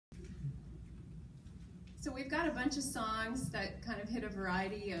So we've got a bunch of songs that kind of hit a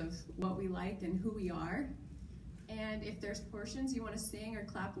variety of what we like and who we are. And if there's portions you want to sing or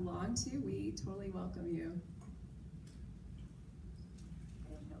clap along to, we totally welcome you.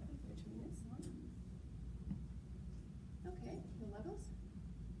 Okay, the levels.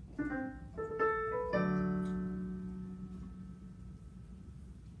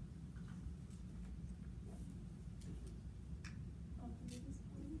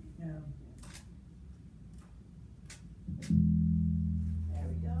 Yeah. There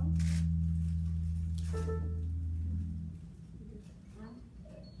we go.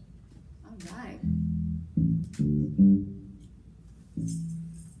 All right.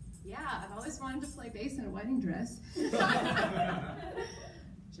 Yeah, I've always wanted to play bass in a wedding dress.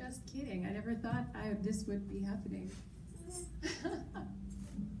 Just kidding. I never thought this would be happening.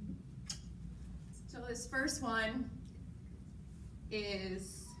 So this first one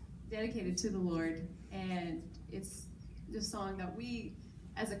is dedicated to the Lord, and it's the song that we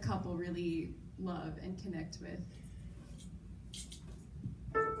as a couple really love and connect with.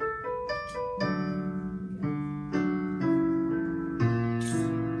 So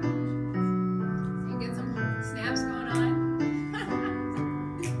you get some snaps going on.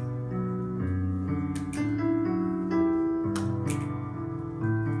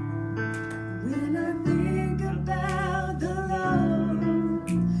 When I think about the Lord,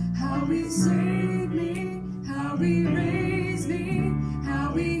 how He saved me, how He raised me,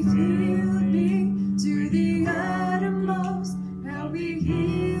 how He healed me to the uttermost, how He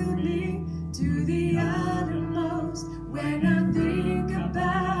healed me to the uttermost. When I think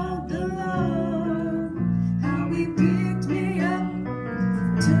about the Lord, how He picked me up,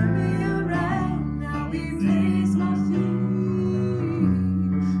 turned me around, how He placed my feet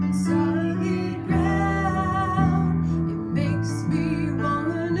on solid ground, it makes me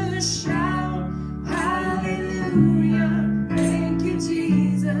wanna shout, hallelujah, thank you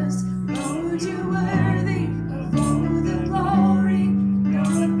Jesus, Lord you're worthy of all the glory, and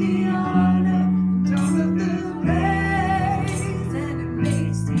all of the honor, and all of the praise, and it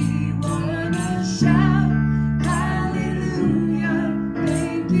makes me wanna shout, hallelujah,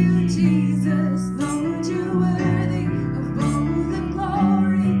 thank you Jesus, Lord you're worthy of all the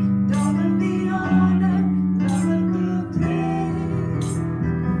glory, and all of the honor, and all of the praise.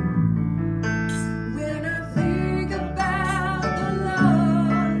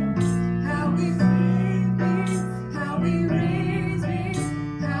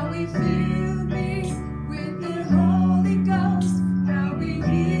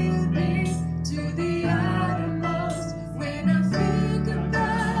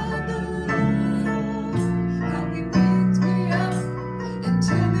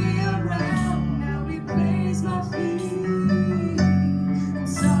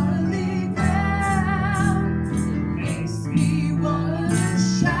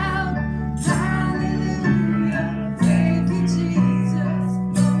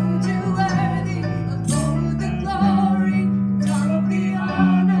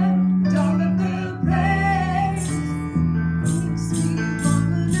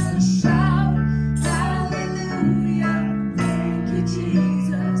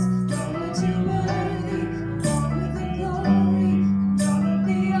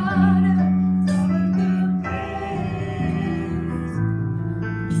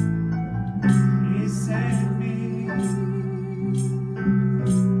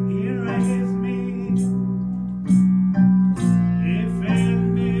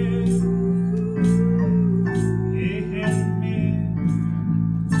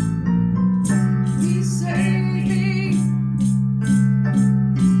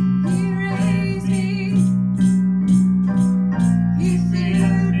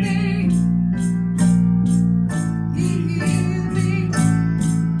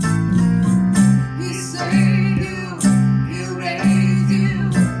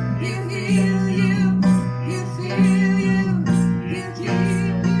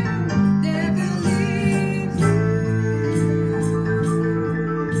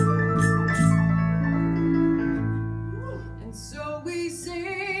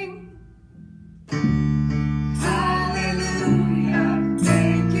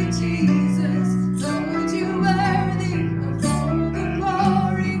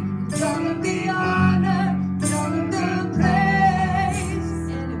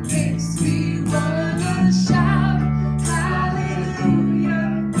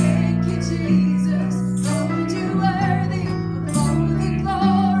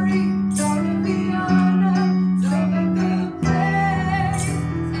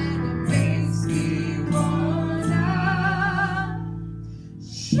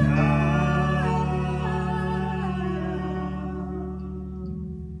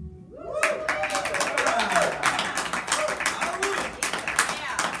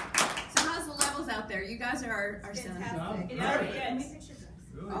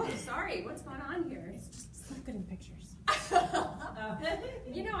 Sorry, what's going on here? It's just getting pictures.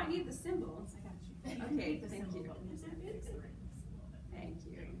 You know, I need the symbols. I got you. Okay, thank you. Thank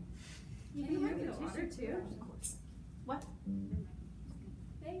you. Can you have me the water too? Of course. What?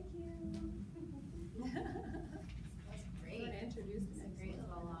 Thank you. That's great. You want to introduce the It's a next great one?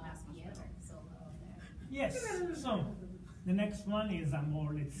 little piano solo there. Yes, so the next one is a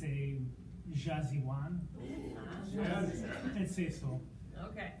more, let's say, jazzy one. Let's say so.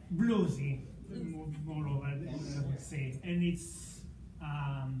 Okay. Bluesy, moreover, I would say. And it's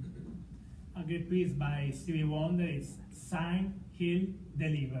a great piece by Stevie Wonder. It's Sign, Heal,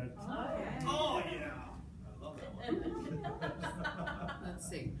 Delivered. Oh, yeah! I love that one. let's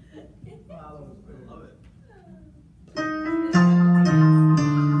see. I love it.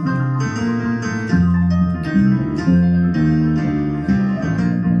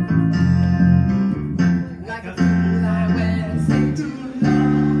 Like a fool, I went and stayed too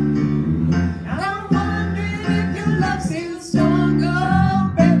long. And I'm wondering if your love still strong.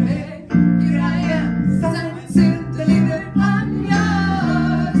 Oh, baby, here I am, signed, sealed, delivered, I'm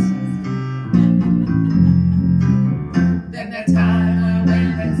yours. Then that time I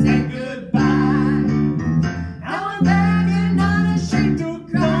went and said goodbye. Now I'm back and not ashamed to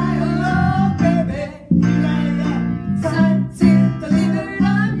cry. Oh, baby, here I am, signed, sealed, delivered,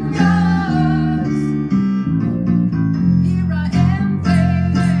 I'm yours. Here I am,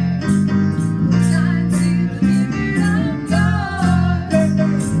 baby, signed, sealed, delivered, I'm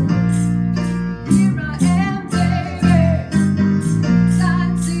yours. Here I am, baby,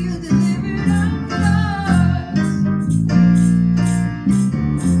 signed, sealed, delivered, I'm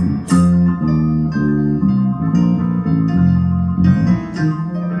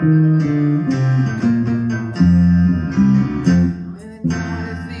And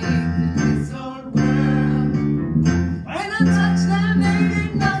gotta think that this old world, when I touch them, they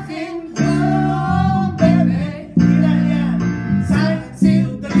did nothing wrong, baby. Here I am, signed,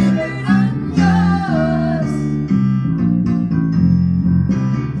 sealed, delivered, I'm yours.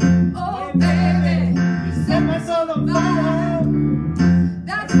 Oh, baby, you set my soul on fire.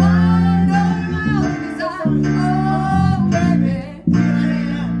 That's why I know my own desire. Oh, baby, here I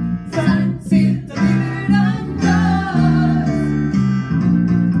am, signed, sealed, delivered, I'm yours.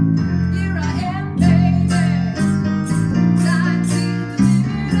 Here I am, baby, signed, sealed,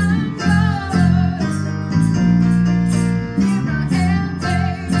 delivered, I'm yours. Here I am,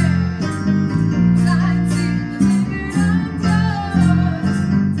 baby, signed, sealed, delivered,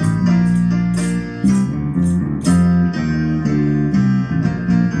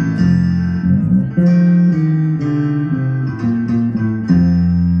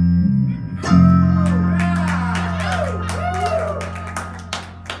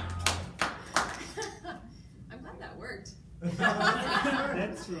 I'm glad that worked.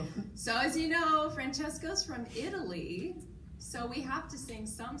 That's true. So as you know, Francesco's from Italy, so we have to sing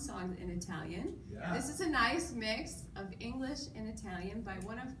some songs in Italian. Yeah. This is a nice mix of English and Italian by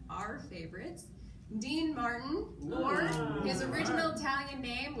one of our favorites, Dean Martin, or his original Italian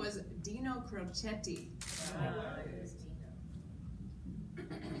name was Dino Crocetti.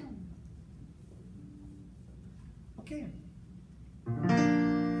 Ok.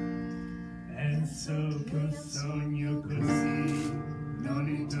 Penso che un sogno così non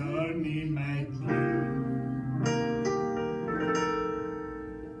ritorni mai più.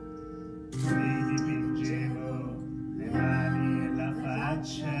 Mi dipingevo le mani e la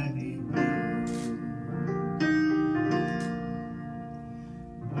faccia di blu.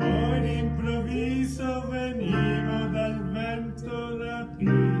 Poi d'improvviso venivo dal vento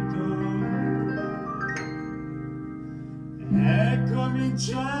rapito. E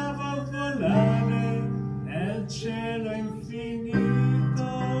cominciavo a volare nel cielo infinito.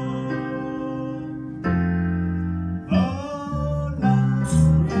 Volare,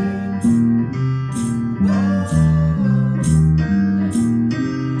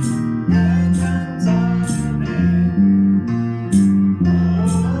 e cantare.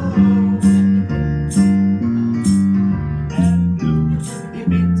 Nel blu,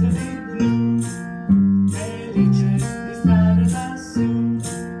 dipinto di blu, felice di stare lassù.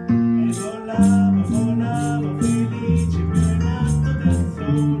 E volavo, volavo, felice, più in alto del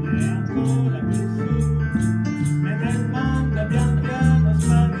sole, ancora più su. Mentre il mondo pian piano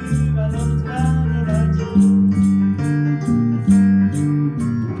spariva lontano laggiù.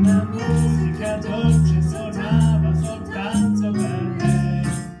 Una musica dolce suonava soltanto per me.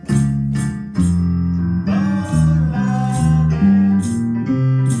 Volare,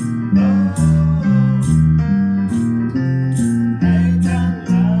 e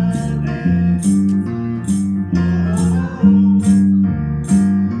cantare.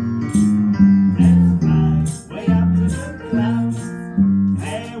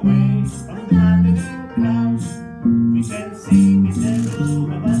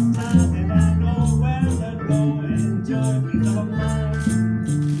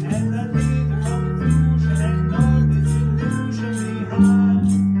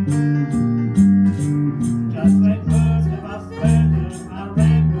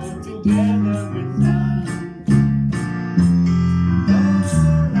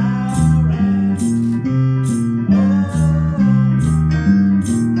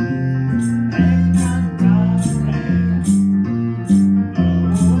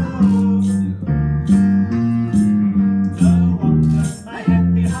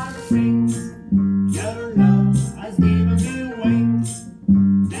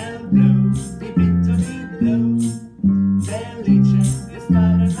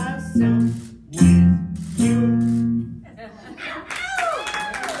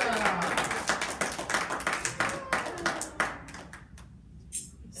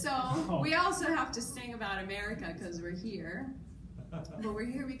 about America because we're here, but we're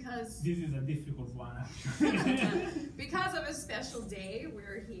here because This is a difficult one, actually. because of a special day.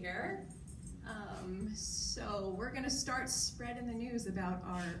 We're here. So we're gonna start spreading the news about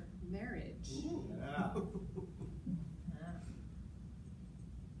our marriage. Yeah.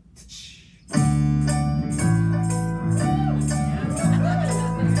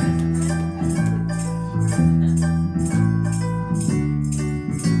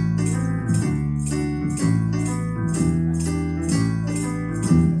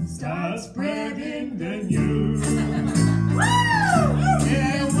 Start spreading the news.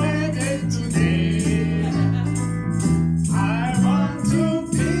 We're wedded today. I want to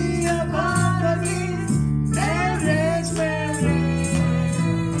be a part of it. Marriage, marriage.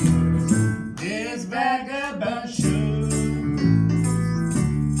 This vagabond shoes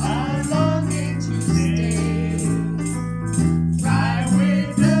are longing to stay. Right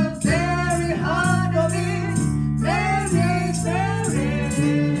with the very heart of it. Marriage, marriage.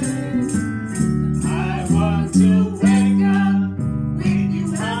 I want to wake up with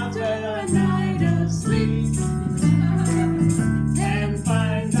you after a night of sleep and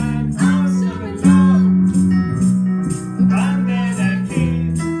find an answer in love, the one that I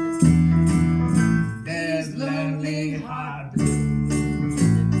keep. There's lonely heart blues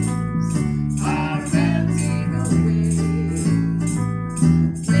are melting away.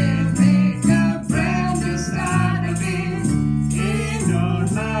 We'll make a brand new start of it in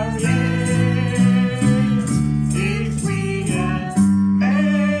all our years. If we had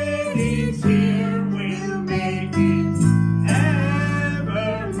made it here, we'll make it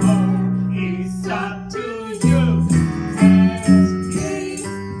evermore. It's up to you and me,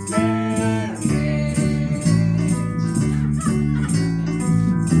 marriage.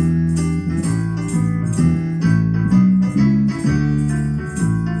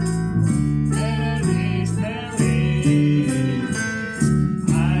 Marriage, marriage.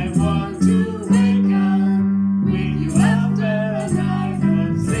 I want to wake up with you after a night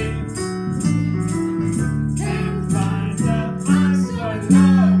of sleep and find the answer in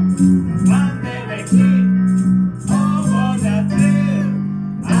love, the one that I keep. Oh, what a thrill!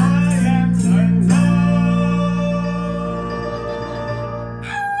 I am turned on.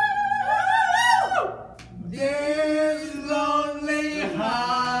 This lonely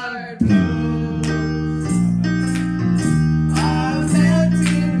heart blues are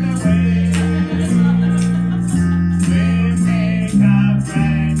melting away. We make a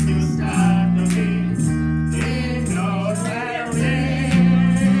brand new start of it in all our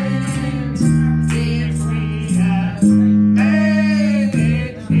days. If we have made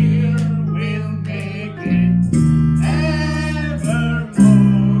it here, we'll make it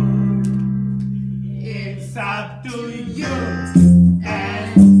evermore. It's up to you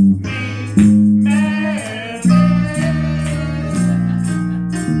and me, marriage.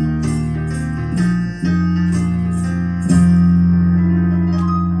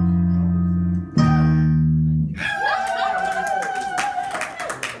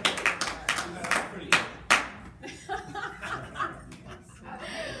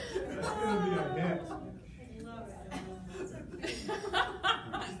 That's gonna be our hit.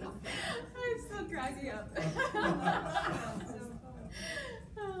 I'm still cracking up.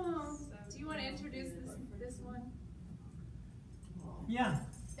 Oh, do you want to introduce this one? Yeah.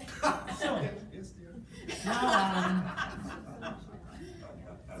 So, Yes, dear. now,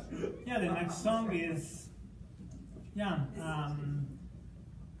 yeah, the next song is,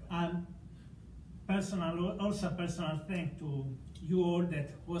 personal, also a personal thank to you all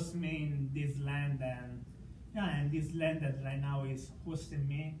that host me in this land, and this land that right now is hosting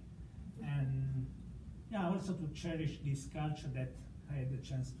me, and also to cherish this culture that I had the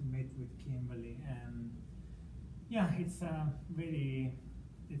chance to meet with Kimberly, and it's a very,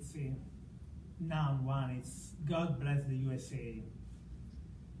 let's say, noun one. It's God bless the USA.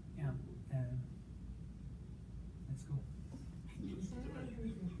 Yeah, and let's go.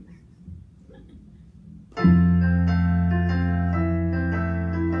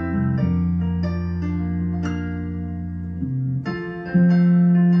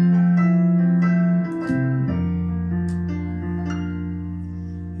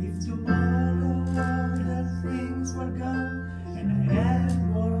 If tomorrow all the things were gone and I had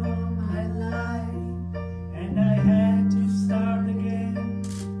more of my life and I had to start again.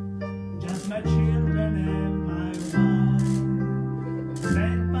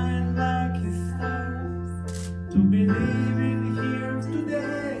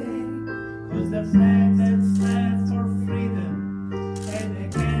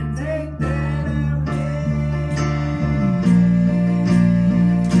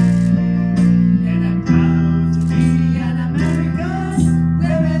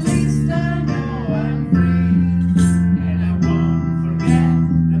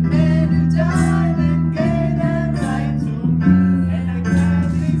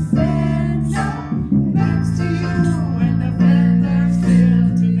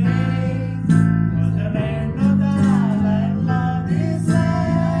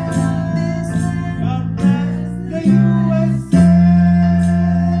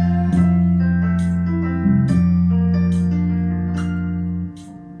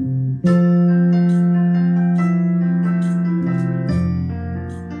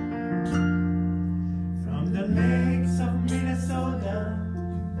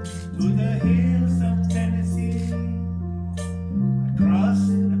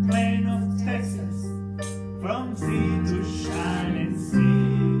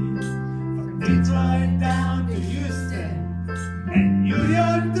 Detroit down to Houston, and New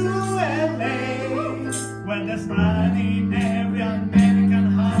York to LA, where there's money in every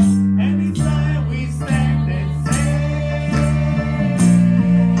American heart, and it's time we stand and say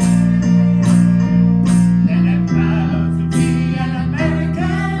that I'm proud to be an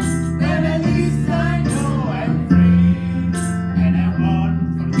American, that at least I know I'm free, and I won't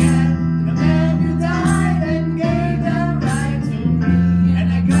forget the man who died and gave the right to me, and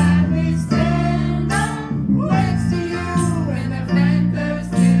I gladly stand up next to you and the Panthers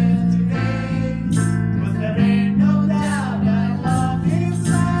still today, 'cause there ain't no doubt I love his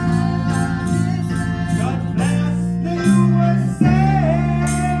land. God bless the USA.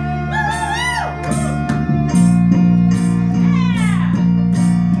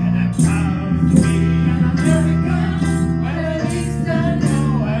 And I'm proud to be an American, but at least I know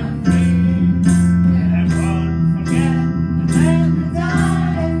I'm free, and I won't forget the man who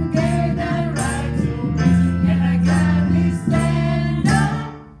died and gave that right to me, and I gladly stand up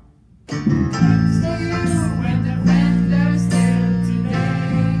next to you when the Panthers still today,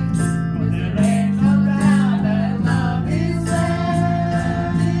 'cause there ain't no doubt I love his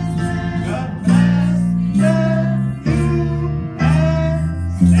land. God bless the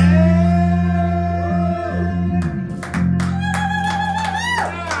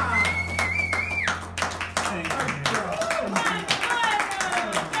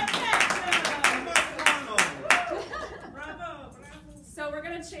So we're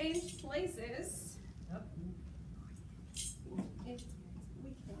gonna change places. If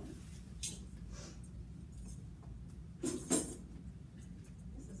we can. This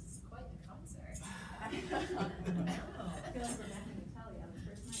is quite the concert. I feel like we're back in Italy on the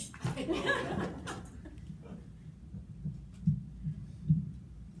first night.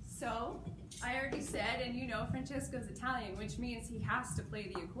 So, I already said, and you know, Francesco's Italian, which means he has to play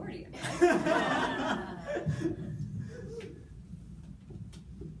the accordion, right?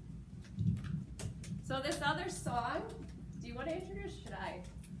 So this other song, do you want to introduce? Should I?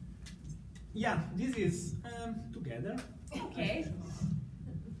 Yeah, this is Together. Okay.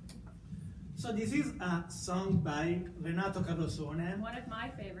 So this is a song by Renato Carosone, One of my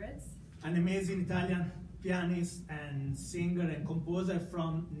favorites. an amazing Italian pianist and singer and composer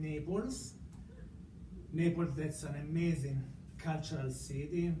from Naples. Naples, that's an amazing cultural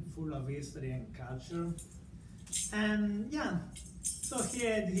city, full of history and culture. And yeah, so he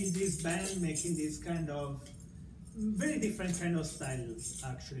had this band making this kind of very different kind of styles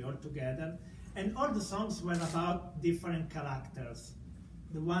actually all together. And all the songs were about different characters.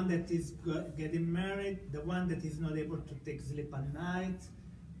 The one that is getting married, the one that is not able to take sleep at night,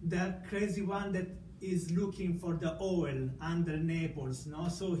 the crazy one that is looking for the oil under Naples, no?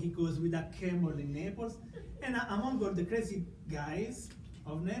 So he goes with a camel in Naples. And among all the crazy guys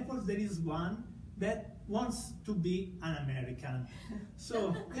of Naples, there is one that wants to be an American.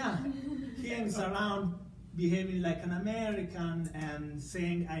 So yeah, he hangs around behaving like an American and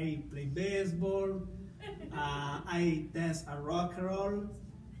saying, I play baseball, I dance a rock and roll,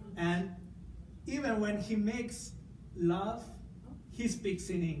 and even when he makes love, he speaks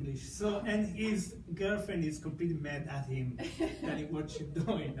in English. So, and his girlfriend is completely mad at him, telling what she's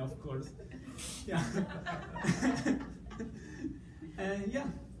doing, of course. Yeah. And yeah.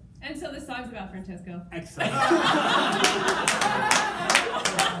 And so the song's about Francesco. Excellent.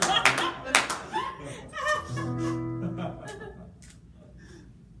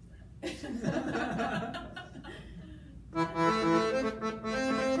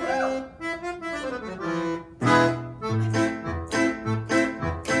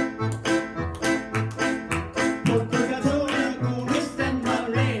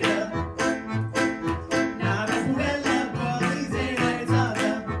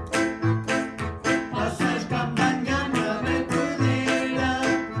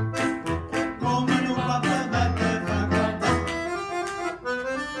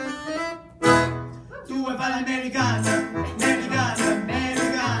 Tu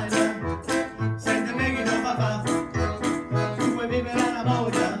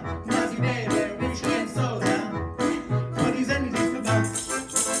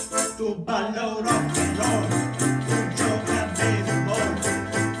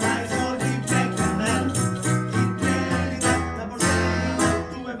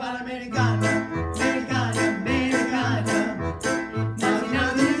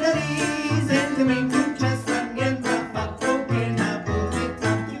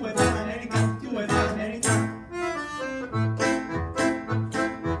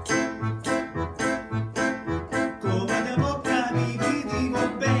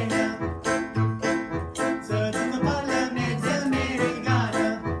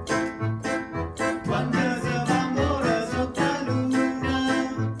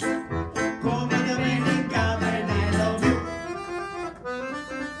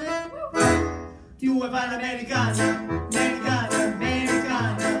parla americana, americana,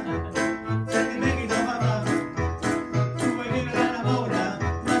 americana. Se ti becchi da papà, tu vuoi vivere alla moda,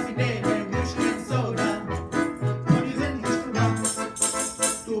 ma si beve whisky e soda. Non ti senti disturbato,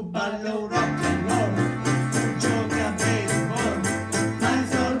 tu ballo rock and roll, tu giochi a baseball, hai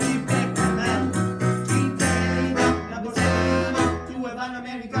soldi per canal, chi te dà la borsetta, tu vuoi parla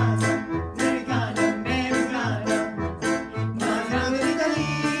americana, americana, americana. Ma grande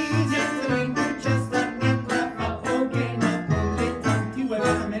l'Italia, senza non c'è sta niente a fa, ok, ma con le tanti vuoi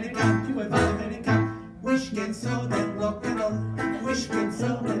parla americana, tu vuoi parla americana. Whisky and soda and rock and roll, whisky and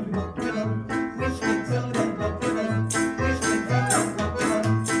soda and rock and roll, whisky and soda and rock and roll, whisky and soda and rock and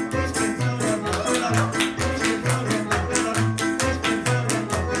roll, whisky and soda and rock and roll, whisky and soda and rock and roll, whisky and soda and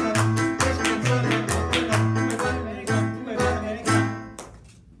rock and roll, whisky and soda and rock and roll, tu vuoi parla americana, tu vuoi parla americana.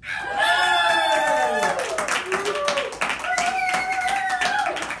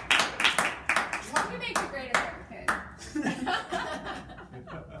 We make the great American.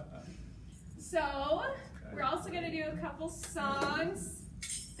 So, we're also going to do a couple songs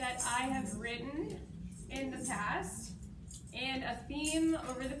that I have written in the past. And a theme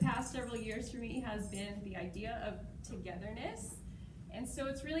over the past several years for me has been the idea of togetherness. And so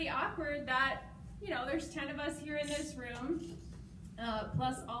it's really awkward that, you know, there's 10 of us here in this room,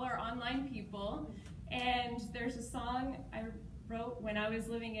 plus all our online people. And there's a song I wrote when I was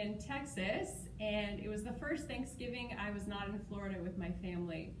living in Texas, and it was the first Thanksgiving I was not in Florida with my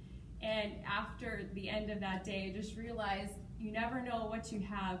family. And after the end of that day, I just realized you never know what you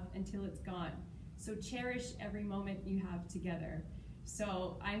have until it's gone. So cherish every moment you have together.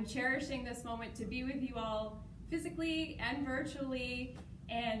 So I'm cherishing this moment to be with you all physically and virtually,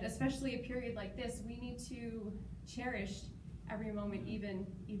 and especially a period like this, we need to cherish every moment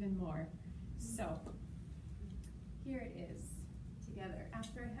even more. So here it is together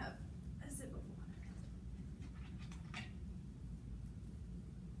after I have a sip of water.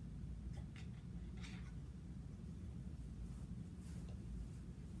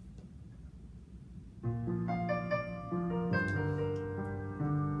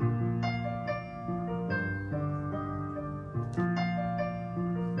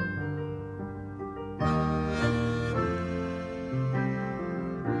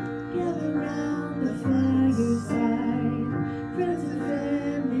 Gather round the fireside, friends and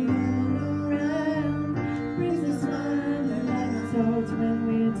family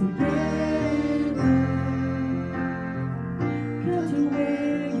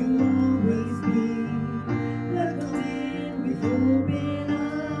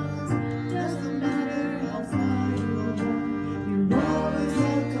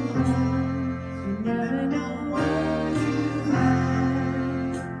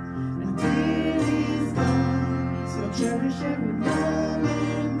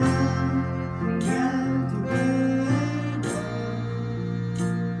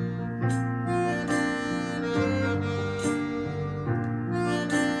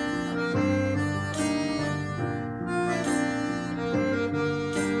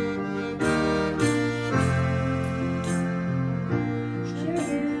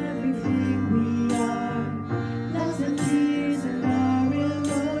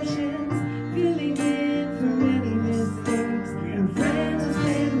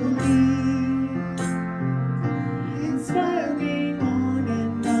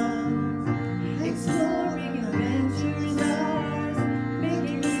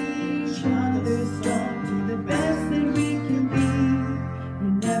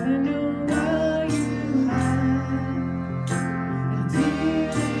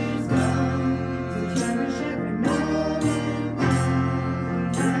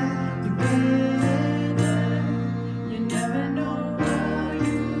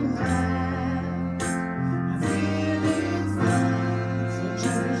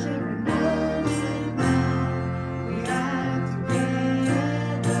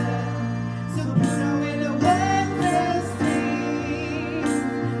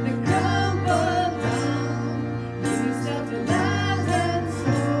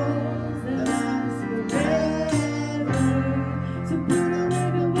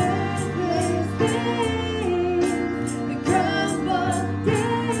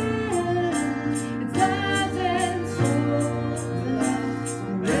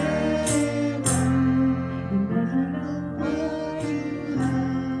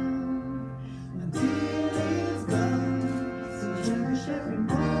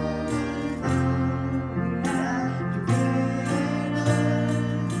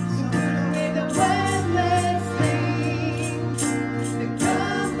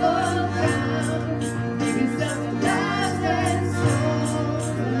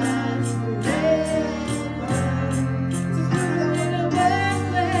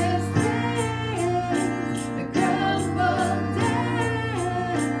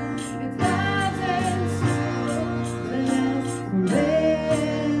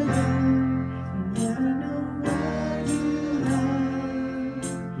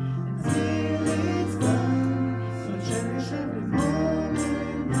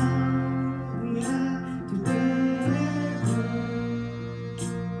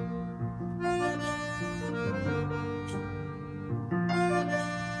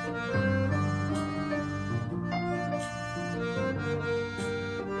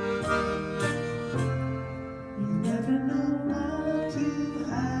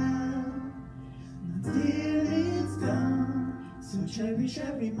cherish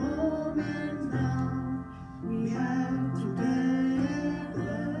every moment now we have together.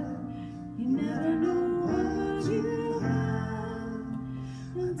 You never know what you have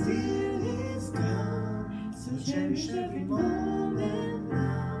until it's gone. So cherish every moment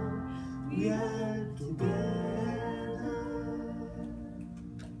now we have together.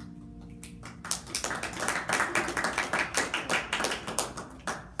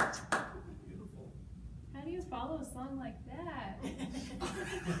 How do you follow a song like that?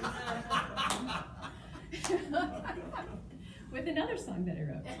 With another song that I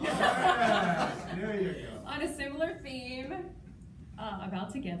wrote. There you go. On a similar theme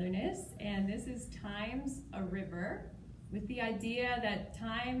about togetherness, and this is Time's a River, with the idea that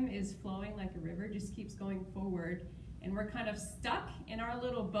time is flowing like a river, just keeps going forward, and we're kind of stuck in our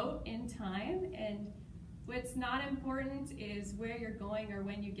little boat in time, and what's not important is where you're going or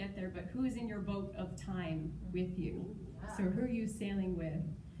when you get there, but who's in your boat of time with you. So who are you sailing with?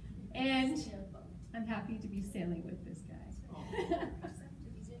 And I'm happy to be sailing with this guy.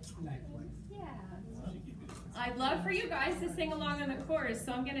 Yeah. I'd love for you guys to sing along on the chorus,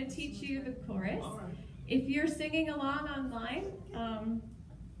 so I'm going to teach you the chorus. If you're singing along online,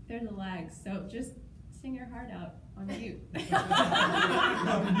 there's a lag, so just sing your heart out on mute.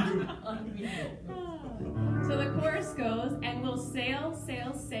 So the chorus goes, and we'll sail,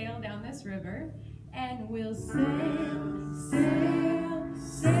 sail, sail down this river, and we'll sail, sail,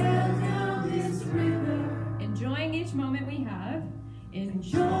 sail down this river, enjoying each moment we have,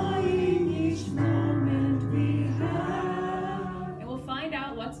 enjoying each moment we have, and we'll find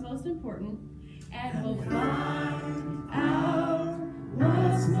out what's most important, and we'll find out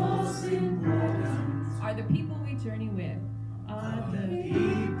what's most important are the people we journey with, are the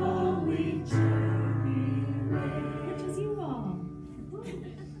people we journey with, which is you all.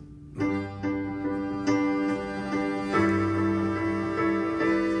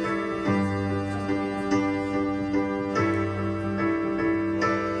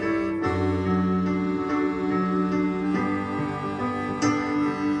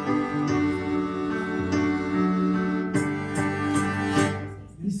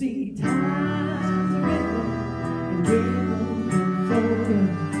 You see, time's a river, and we're moving forward.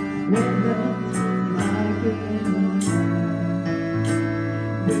 Whether you like it or not,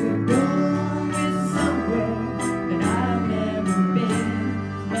 we're going somewhere that I've never been,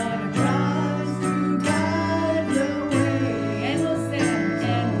 but I trust to guide the way. And we'll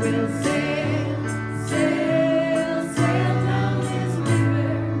sail, sail, sail down this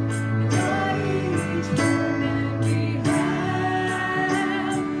river, enjoy each moment we have.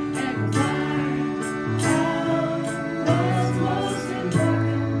 And we'll find out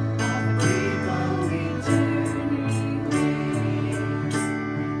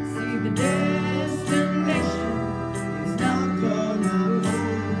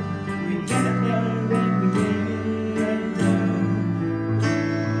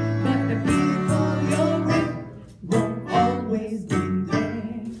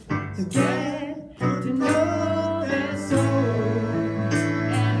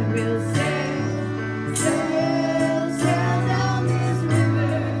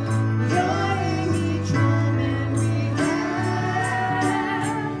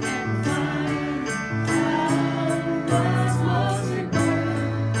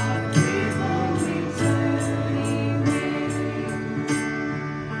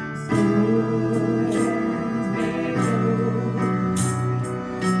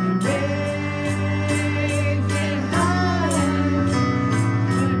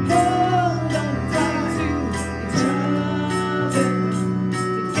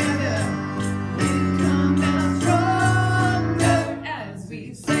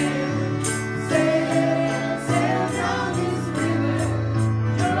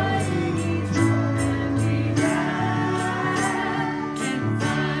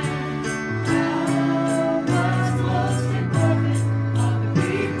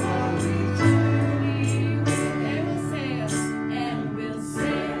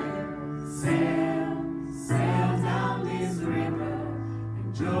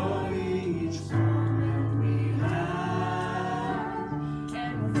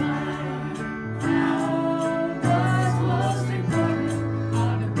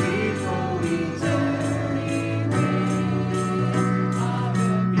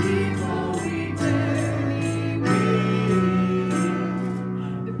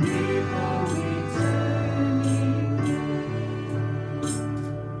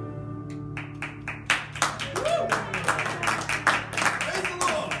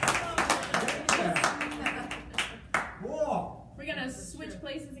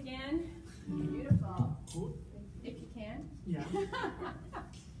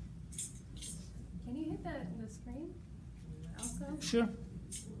Can you hit the screen? Also? Sure.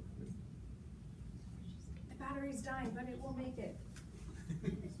 The battery's dying, but it will make it.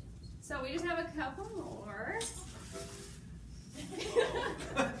 So we just have a couple more. Do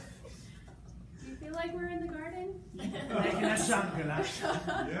you feel like we're in the garden? Like in a jungle, actually.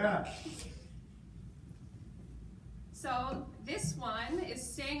 Yeah. So this one is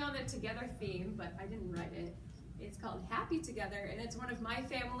staying on the together theme, but I didn't write it. It's called Happy Together, and it's one of my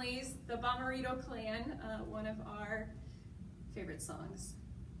family's, the Bomarito clan, one of our favorite songs.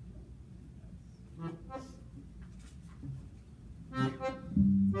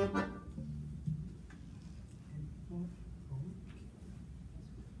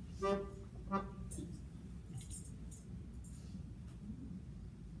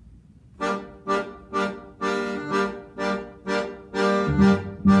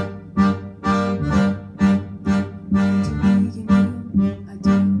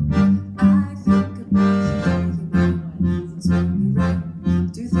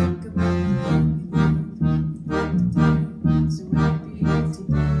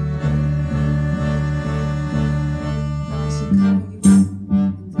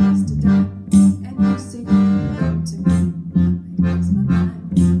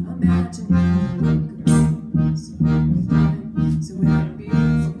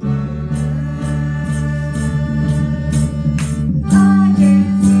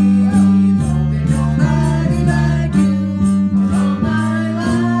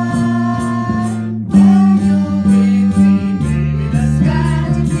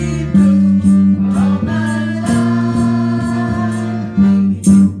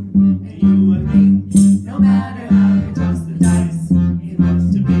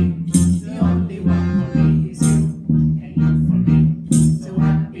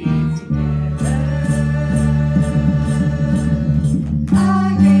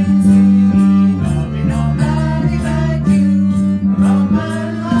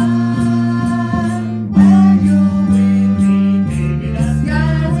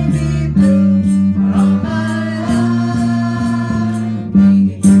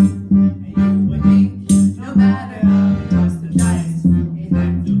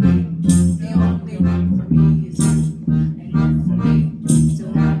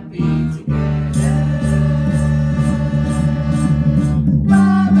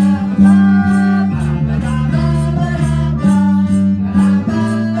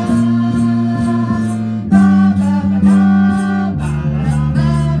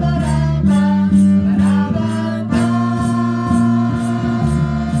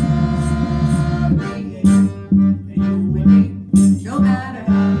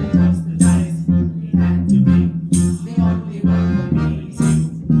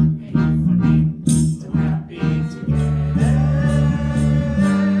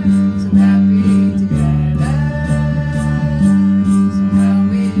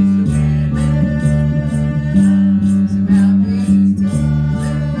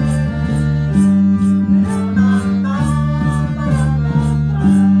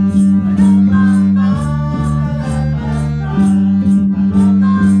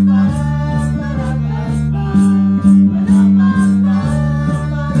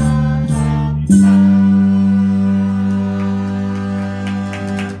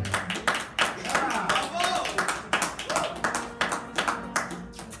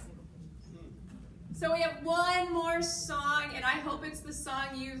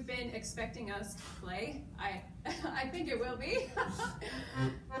 Expecting us to play. I think it will be.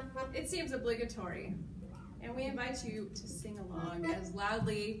 It seems obligatory. And we invite you to sing along as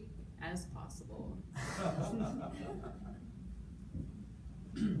loudly as possible.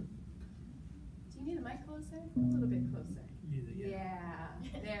 Do you need a mic closer? A little bit closer. Yeah,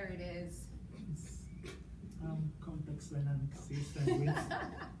 there it is. It's complex dynamics system with.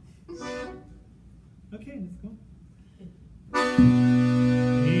 Okay, let's go.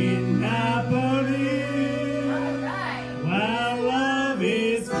 In Napoli, where love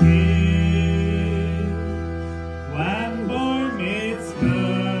is king, when boy meets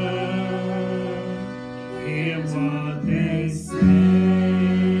girl, hear what they say.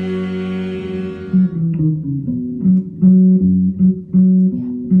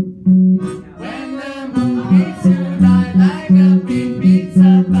 When the moon hits your night like a big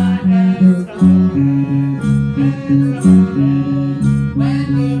pizza by the when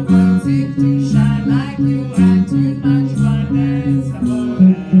the world seems to shine like you had too much fun, it's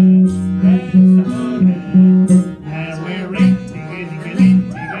amore.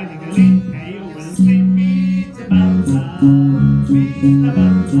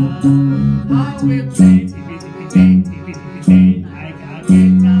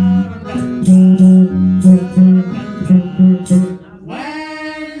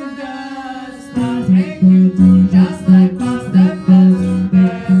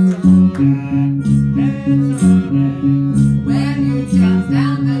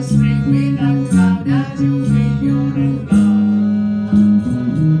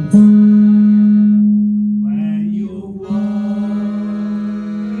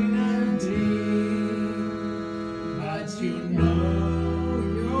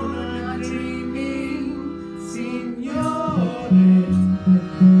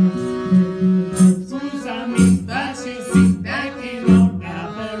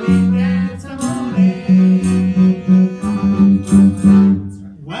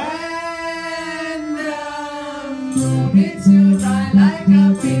 meets you right like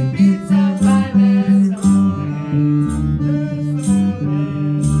a big pizza pie this morning.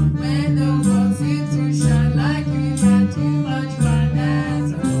 When the world seems to shine like you had too much wine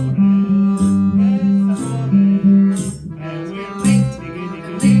this morning. And we're late,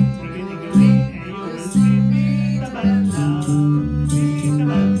 you see me and love.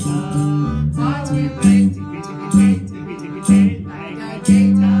 Hearts we break, like a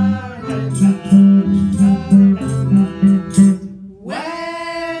guitar and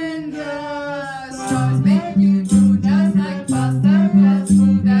when the stars make you do just like pasta, as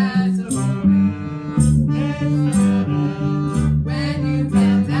smooth as a rolling. When you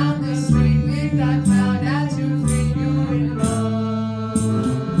get down the street with that cloud at your feet, you're in love.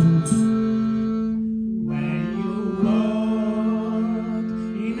 When you walk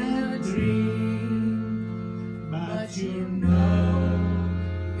in a dream, but you know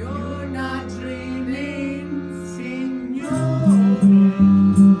you're not dreaming, signore.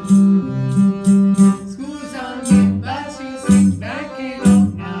 School's on me, but you sing back in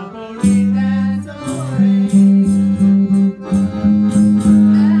on Napoli, that's amore.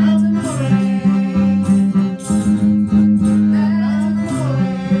 That's amore.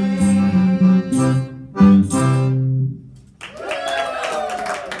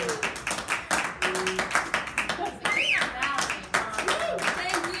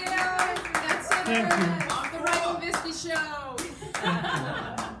 Thank you. That's it Thank for you. the Ryan Visky Show.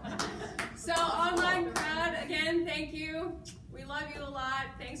 So, online crowd, again, thank you. We love you a lot.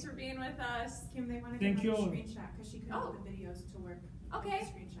 Thanks for being with us. Kim, they want to Thank give you her a all. screenshot because she couldn't Oh. get the videos to work. Okay. with the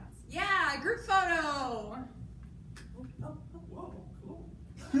Screenshots. Yeah, group photo. Whoa, cool.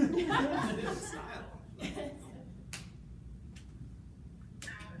 Style.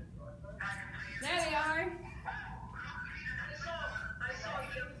 There they are.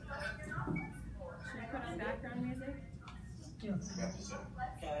 Should I put on background music?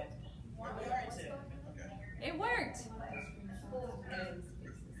 It worked.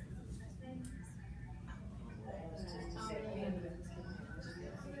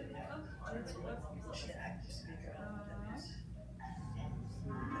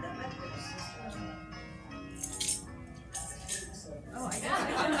 Oh, I got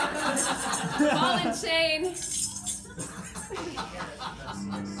it. Ball and chain.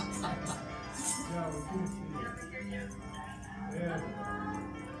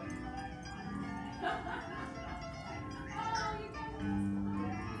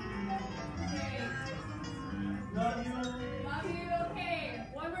 Love you. Love you. Okay,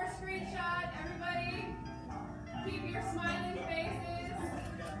 one more screenshot, everybody. Keep your smiling faces.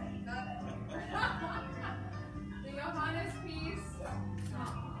 The Johannes piece.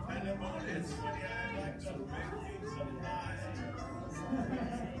 And the bonus for the impact of making some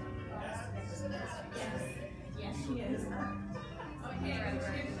Yes, she is. Okay, let's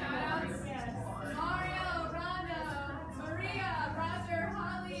give shout outs. Mario, Rhonda, Maria, Roger,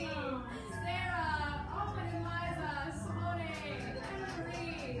 Holly, Sarah, Owen and Liza, Simone,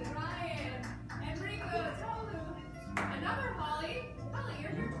 Anne-Marie, Ryan, Enrico, Tolu, another Holly. Holly,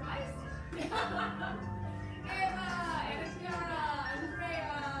 you're here twice. Eva, Anastasia,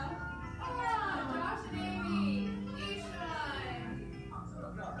 Andrea, Josh and Amy, Ishan,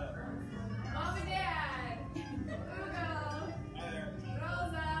 Mom and Dad, Ugo,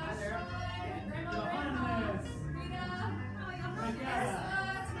 Rosa, Sean, Grandma, Rita, Ursula,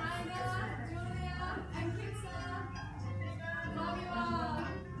 Tina, Julia, and Kitsa. Love you all.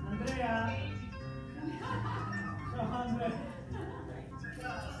 Andrea. Ciao Andrea.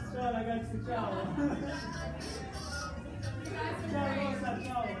 Ciao ragazzi, ciao. You guys are Ciao great. Rosa,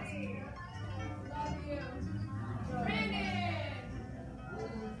 ciao. Love you. Brandon.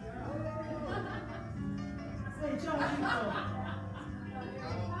 Say ciao Nico.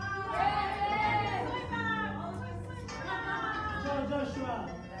 Ciao Joshua.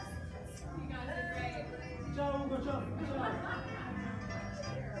 You guys are great. Ciao Ugo, ciao. Ciao.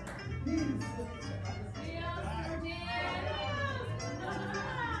 Nils.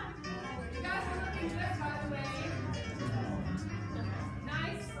 You guys are looking good, by the way.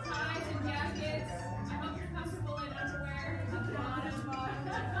 Nice ties and jackets. I hope you're comfortable in underwear at the bottom.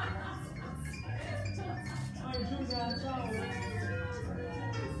 Ciao Giulia, ciao.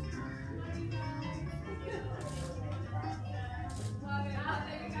 Love it. I love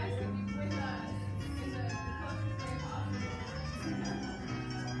that you guys can be with us. And the culture is very awesome.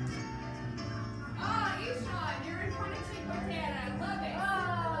 Ah, Ishan, you're in front of Chico Tan. I love it.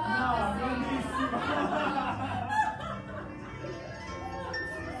 No, bellissimo.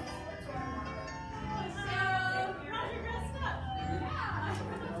 So, yeah.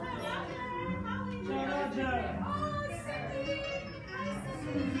 Ciao Roger. Oh,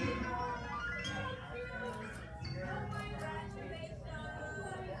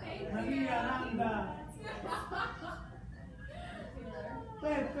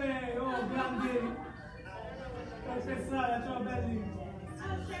 Peppe, oh grandi. Peppe Strada, ciao belli.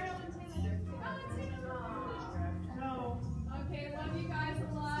 Ciao. Okay, love you guys a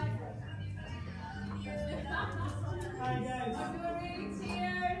lot. Hi guys. Okay,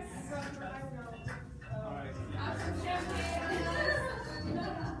 cheers. Have some champagne.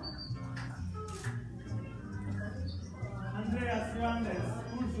 Andreas, Johannes,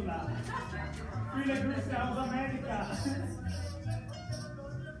 Ursula. Viele Grüße aus Amerika.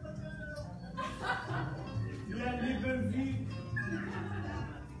 Wir lieben Sie.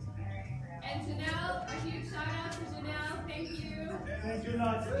 And Janelle, a huge shout out to Janelle. Thank you. Thank you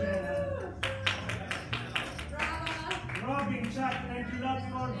lots, Jenna. Brava. Robin, Chuck, thank you lots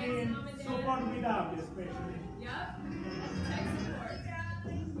for being support with us, especially. Yep. Tech support.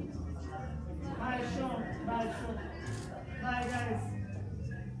 Bye, Sean. Bye, Sean.